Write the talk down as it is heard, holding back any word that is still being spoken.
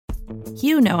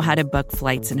You know how to book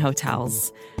flights and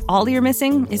hotels. All you're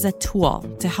missing is a tool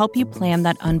to help you plan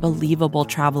that unbelievable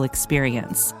travel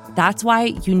experience. That's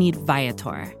why you need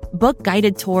Viator. Book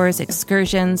guided tours,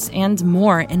 excursions, and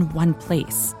more in one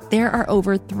place. There are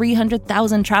over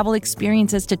 300,000 travel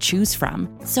experiences to choose from,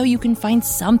 so you can find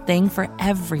something for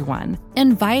everyone.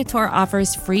 And Viator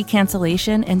offers free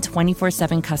cancellation and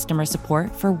 24/7 customer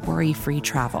support for worry-free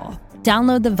travel.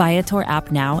 Download the Viator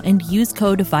app now and use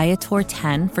code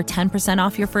Viator10 for 10%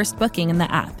 off your first booking in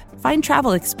the app. Find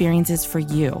travel experiences for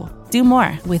you. Do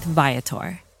more with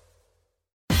Viator.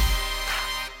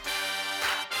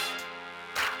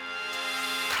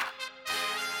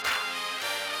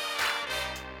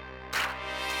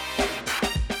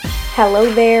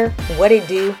 Hello there, what it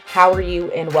do, how are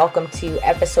you, and welcome to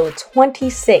episode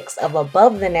 26 of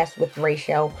Above the Nest with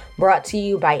Rachel, brought to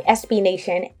you by SB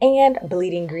Nation and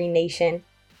Bleeding Green Nation.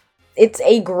 It's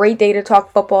a great day to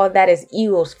talk football. That is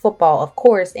Eagles football, of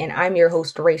course, and I'm your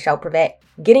host, Rachel Prevet,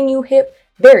 getting you hip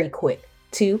very quick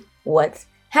to what's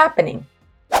happening.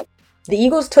 The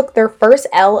Eagles took their first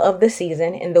L of the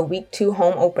season in the Week 2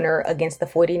 home opener against the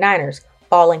 49ers,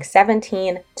 falling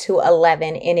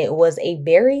 17-11, and it was a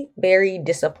very, very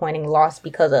disappointing loss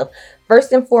because of,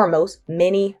 first and foremost,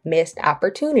 many missed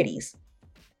opportunities.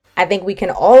 I think we can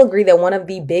all agree that one of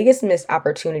the biggest missed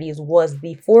opportunities was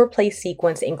the 4-play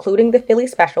sequence, including the Philly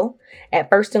special, at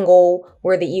first and goal,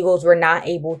 where the Eagles were not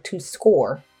able to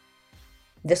score.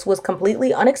 This was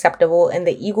completely unacceptable, and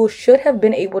the Eagles should have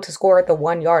been able to score at the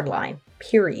 1-yard line,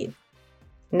 period.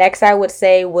 Next, I would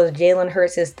say, was Jalen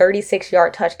Hurts'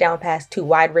 36-yard touchdown pass to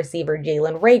wide receiver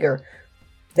Jalen Reagor.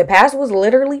 The pass was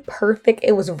literally perfect.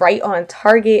 It was right on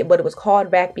target, but it was called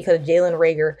back because Jalen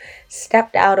Reagor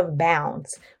stepped out of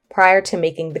bounds prior to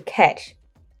making the catch.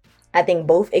 I think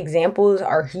both examples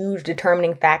are huge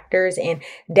determining factors and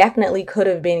definitely could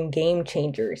have been game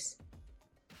changers.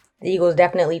 The Eagles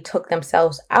definitely took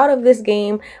themselves out of this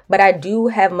game, but I do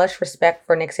have much respect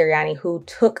for Nick Sirianni, who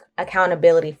took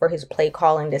accountability for his play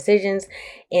calling decisions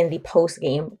in the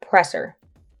post-game presser.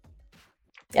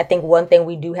 I think one thing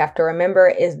we do have to remember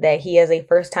is that he is a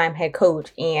first-time head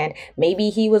coach, and maybe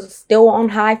he was still on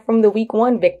high from the Week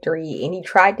 1 victory, and he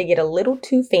tried to get a little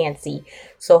too fancy.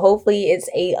 So hopefully it's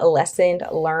a lesson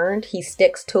learned. He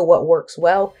sticks to what works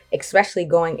well, especially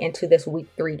going into this Week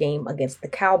 3 game against the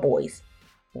Cowboys.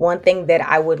 One thing that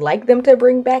I would like them to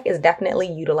bring back is definitely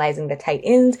utilizing the tight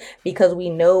ends, because we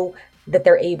know that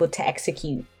they're able to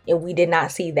execute. And we did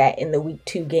not see that in the Week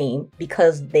 2 game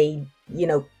because they,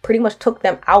 pretty much took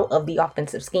them out of the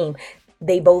offensive scheme.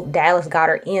 They both, Dallas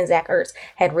Goedert and Zach Ertz,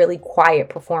 had really quiet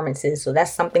performances. So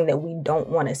that's something that we don't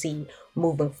want to see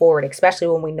moving forward, especially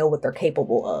when we know what they're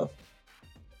capable of.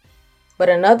 But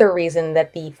another reason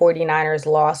that the 49ers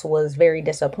loss was very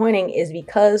disappointing is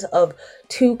because of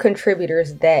two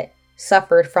contributors that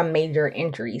suffered from major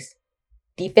injuries.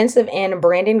 Defensive end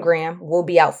Brandon Graham will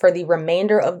be out for the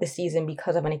remainder of the season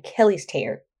because of an Achilles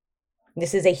tear.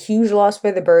 This is a huge loss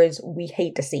for the Birds. We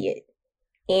hate to see it.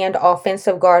 And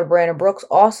offensive guard Brandon Brooks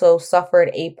also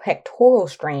suffered a pectoral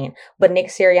strain, but Nick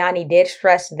Sirianni did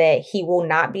stress that he will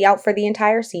not be out for the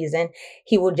entire season.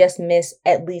 He will just miss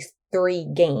at least 3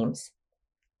 games.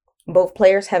 Both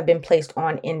players have been placed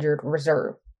on injured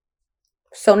reserve.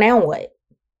 So now what?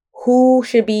 Who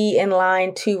should be in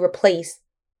line to replace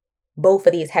both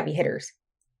of these heavy hitters?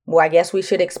 Well, I guess we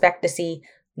should expect to see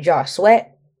Josh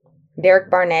Sweat,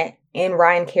 Derek Barnett, and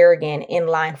Ryan Kerrigan in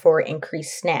line for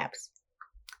increased snaps.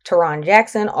 Teron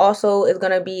Jackson also is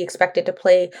going to be expected to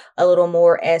play a little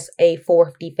more as a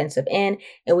 4th defensive end,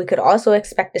 and we could also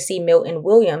expect to see Milton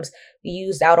Williams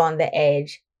used out on the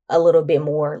edge a little bit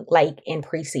more like in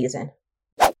preseason.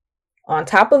 On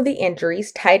top of the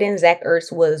injuries, tight end Zach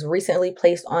Ertz was recently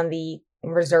placed on the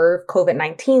reserve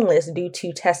COVID-19 list due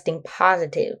to testing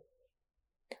positive.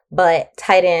 But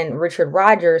tight end Richard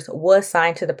Rodgers was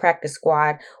signed to the practice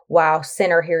squad, while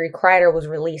center Harry Crider was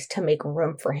released to make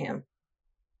room for him.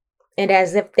 And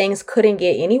as if things couldn't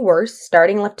get any worse,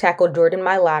 starting left tackle Jordan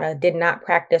Mailata did not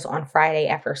practice on Friday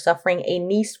after suffering a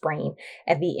knee sprain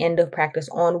at the end of practice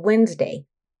on Wednesday.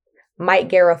 Mike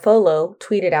Garafolo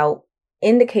tweeted out,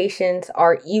 indications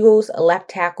are Eagles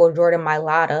left tackle Jordan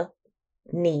Mailata,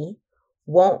 knee,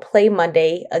 won't play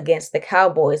Monday against the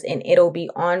Cowboys, and it'll be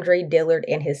Andre Dillard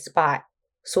in his spot.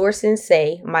 Sources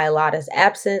say Mailata's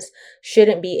absence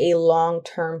shouldn't be a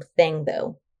long-term thing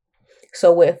though.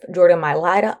 So with Jordan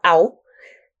Mailata out,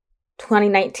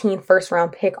 2019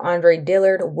 first-round pick Andre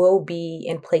Dillard will be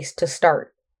in place to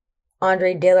start.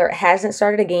 Andre Dillard hasn't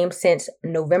started a game since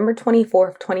November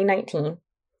 24th, 2019,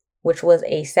 which was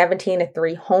a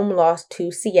 17-3 home loss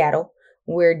to Seattle,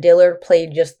 where Dillard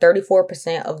played just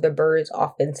 34% of the Birds'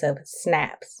 offensive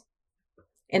snaps.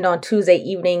 And on Tuesday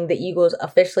evening, the Eagles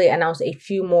officially announced a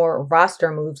few more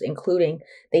roster moves, including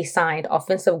they signed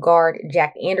offensive guard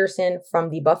Jack Anderson from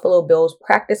the Buffalo Bills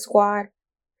practice squad.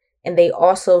 And they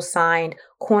also signed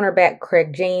cornerback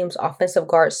Craig James, offensive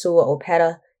guard Sua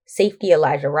Opeta, safety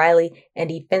Elijah Riley, and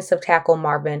defensive tackle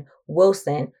Marvin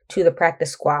Wilson to the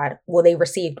practice squad. Well, they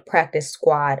received practice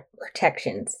squad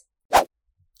protections.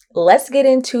 Let's get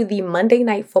into the Monday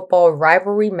Night Football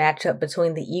rivalry matchup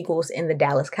between the Eagles and the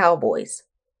Dallas Cowboys.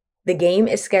 The game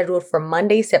is scheduled for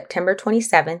Monday, September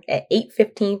 27th at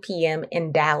 8:15 p.m.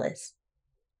 in Dallas.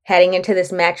 Heading into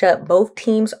this matchup, both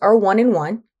teams are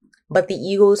 1-1, but the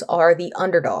Eagles are the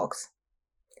underdogs.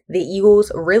 The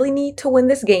Eagles really need to win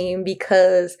this game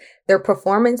because their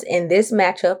performance in this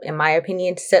matchup, in my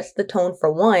opinion, sets the tone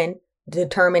for one,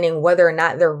 determining whether or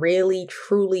not they're really,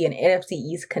 truly an NFC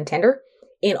East contender,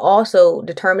 and also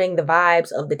determining the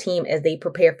vibes of the team as they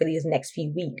prepare for these next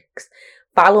few weeks.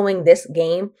 Following this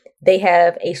game, they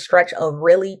have a stretch of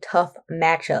really tough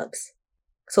matchups.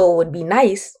 So it would be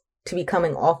nice to be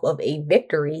coming off of a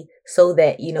victory so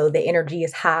that, the energy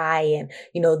is high and,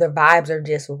 the vibes are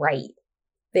just right.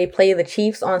 They play the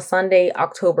Chiefs on Sunday,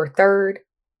 October 3rd,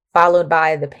 followed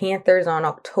by the Panthers on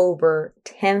October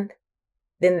 10th.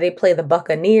 Then they play the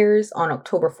Buccaneers on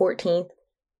October 14th,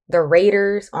 the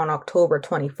Raiders on October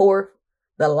 24th,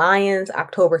 the Lions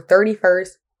October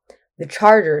 31st, the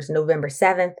Chargers November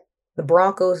 7th, the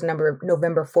Broncos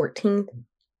November 14th,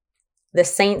 the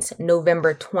Saints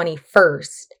November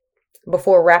 21st,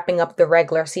 before wrapping up the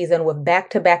regular season with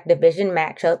back-to-back division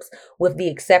matchups, with the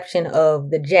exception of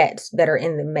the Jets that are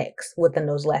in the mix within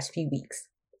those last few weeks.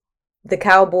 The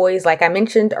Cowboys, like I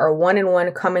mentioned, are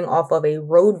 1-1 coming off of a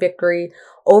road victory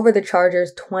over the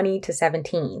Chargers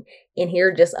 20-17. And here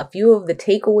are just a few of the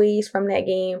takeaways from that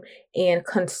game and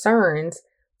concerns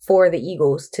for the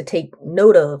Eagles to take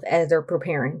note of as they're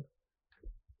preparing.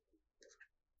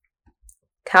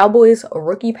 Cowboys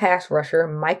rookie pass rusher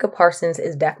Micah Parsons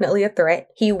is definitely a threat.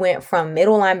 He went from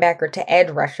middle linebacker to edge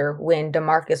rusher when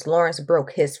DeMarcus Lawrence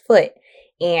broke his foot,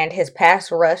 and his pass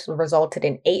rush resulted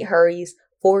in 8 hurries,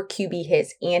 4 QB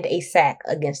hits, and a sack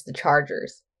against the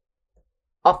Chargers.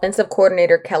 Offensive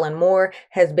coordinator Kellen Moore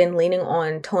has been leaning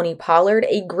on Tony Pollard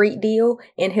a great deal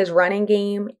in his running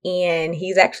game, and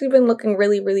he's actually been looking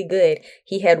really, really good.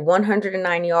 He had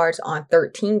 109 yards on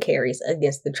 13 carries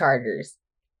against the Chargers.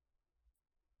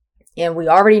 And we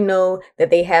already know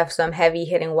that they have some heavy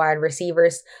hitting wide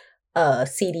receivers.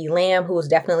 CeeDee Lamb, who is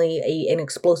definitely an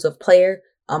explosive player.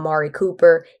 Amari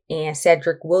Cooper and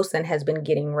Cedric Wilson has been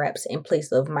getting reps in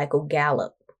place of Michael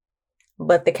Gallup.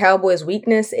 But the Cowboys'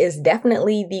 weakness is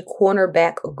definitely the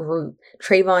cornerback group.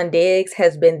 Trayvon Diggs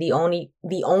has been the only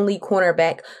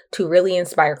cornerback to really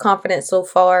inspire confidence so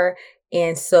far.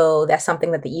 And so that's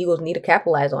something that the Eagles need to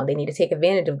capitalize on. They need to take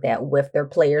advantage of that with their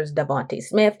players, Devontae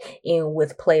Smith, and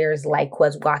with players like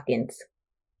Quez Watkins.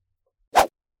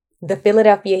 The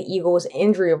Philadelphia Eagles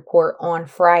injury report on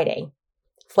Friday.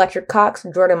 Fletcher Cox,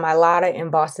 Jordan Mailata,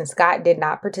 and Boston Scott did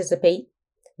not participate.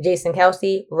 Jason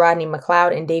Kelce, Rodney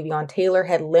McLeod, and Davion Taylor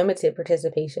had limited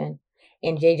participation.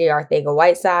 And J.J.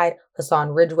 Arcega-Whiteside,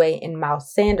 Hassan Ridgeway, and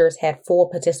Miles Sanders had full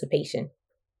participation.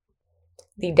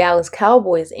 The Dallas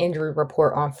Cowboys injury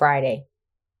report on Friday.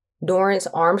 Dorrance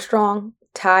Armstrong,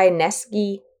 Ty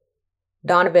Nsekhe,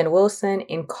 Donovan Wilson,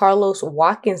 and Carlos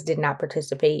Watkins did not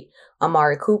participate.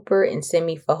 Amari Cooper and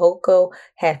Simi Fehoko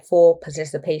had full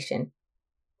participation.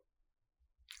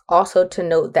 Also to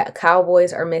note that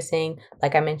Cowboys are missing,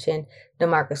 like I mentioned,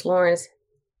 DeMarcus Lawrence,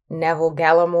 Neville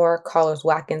Gallimore, Carlos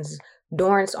Watkins,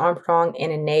 Dorrance Armstrong,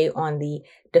 and Ane on the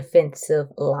defensive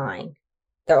line.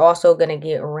 They're also going to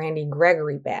get Randy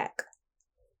Gregory back.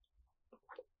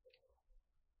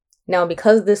 Now,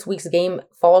 because this week's game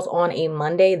falls on a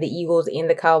Monday, the Eagles and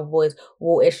the Cowboys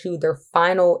will issue their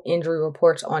final injury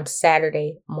reports on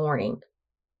Saturday morning.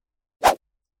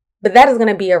 But that is going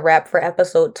to be a wrap for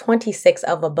episode 26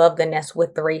 of Above the Nest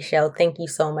with the Show. Thank you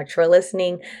so much for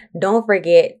listening. Don't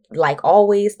forget, like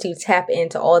always, to tap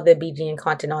into all the BGN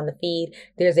content on the feed.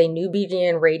 There's a new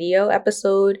BGN radio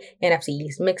episode, NFC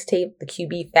East mixtape, the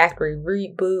QB Factory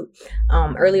reboot.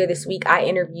 Earlier this week, I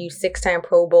interviewed 6-time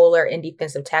Pro Bowler and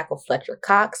defensive tackle Fletcher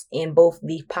Cox, and both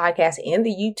the podcast and the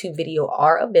YouTube video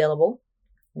are available.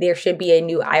 There should be a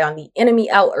new Eye on the Enemy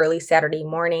out early Saturday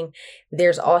morning.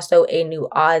 There's also a new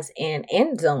Odds and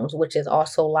End Zones, which is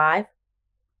also live.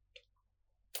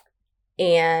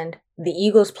 And the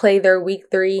Eagles play their Week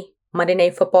 3 Monday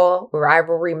Night Football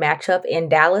rivalry matchup in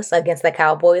Dallas against the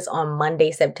Cowboys on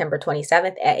Monday, September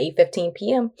 27th at 8:15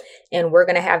 p.m. And we're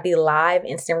going to have the live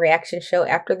instant reaction show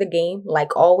after the game,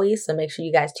 like always. So make sure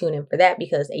you guys tune in for that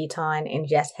because Aton and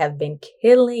Jess have been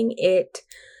killing it.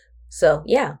 So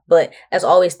yeah, but as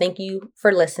always, thank you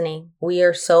for listening. We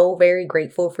are so very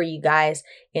grateful for you guys.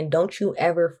 And don't you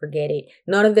ever forget it.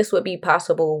 None of this would be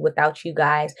possible without you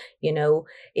guys. You know,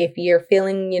 if you're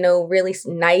feeling, really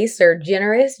nice or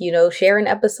generous, share an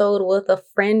episode with a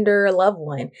friend or a loved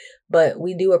one. But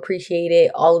we do appreciate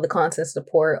it. All of the constant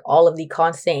support, all of the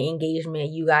constant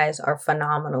engagement. You guys are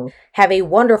phenomenal. Have a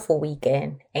wonderful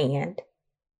weekend and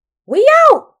we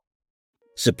out.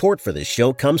 Support for this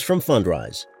show comes from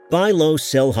Fundrise. Buy low,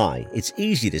 sell high. It's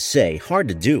easy to say, hard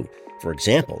to do. For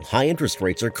example, high interest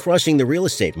rates are crushing the real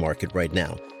estate market right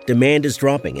now. Demand is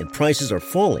dropping and prices are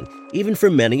falling, even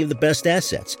for many of the best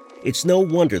assets. It's no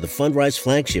wonder the Fundrise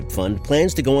Flagship Fund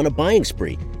plans to go on a buying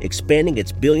spree, expanding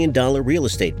its billion-dollar real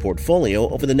estate portfolio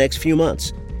over the next few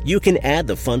months. You can add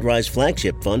the Fundrise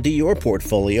Flagship Fund to your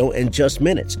portfolio in just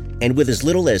minutes and with as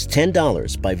little as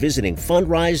 $10 by visiting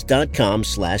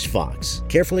fundrise.com/Fox.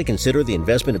 Carefully consider the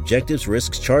investment objectives,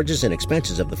 risks, charges, and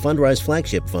expenses of the Fundrise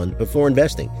Flagship Fund before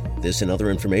investing. This and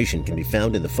other information can be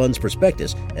found in the fund's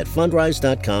prospectus at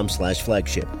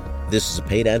fundrise.com/flagship. This is a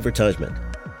paid advertisement.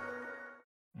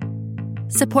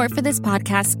 Support for this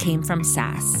podcast came from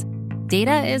SAS.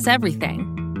 Data is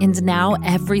everything, and now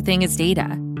everything is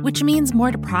data, which means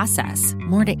more to process,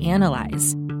 more to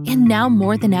analyze. And now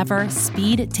more than ever,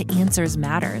 speed to answers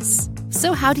matters.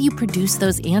 So how do you produce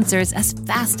those answers as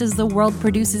fast as the world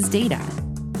produces data?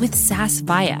 With SAS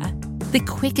Viya, the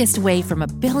quickest way from a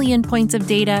billion points of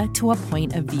data to a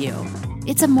point of view.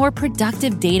 It's a more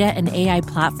productive data and AI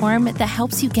platform that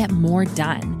helps you get more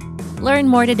done. Learn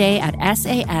more today at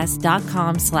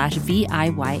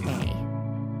sas.com/VIYA.